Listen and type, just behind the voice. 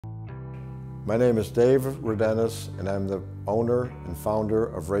My name is Dave Rudenis, and I'm the owner and founder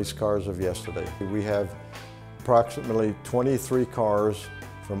of Race Cars of Yesterday. We have approximately 23 cars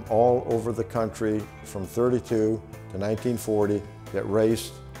from all over the country from 32 to 1940 that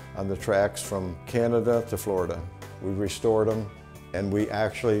raced on the tracks from Canada to Florida. We restored them, and we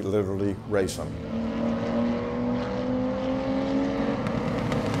actually literally race them.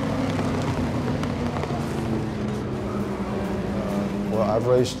 Well, I've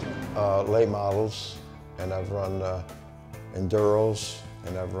raced late models, and I've run Enduros,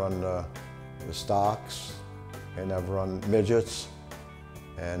 and I've run the stocks, and I've run midgets,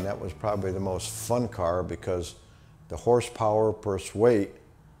 and that was probably the most fun car because the horsepower per weight,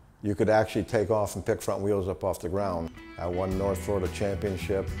 you could actually take off and pick front wheels up off the ground. I won North Florida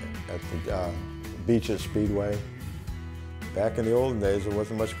Championship at the Beaches Speedway. Back in the olden days, there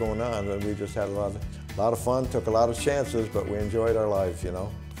wasn't much going on, and we just had a lot of fun, took a lot of chances, but we enjoyed our life, you know.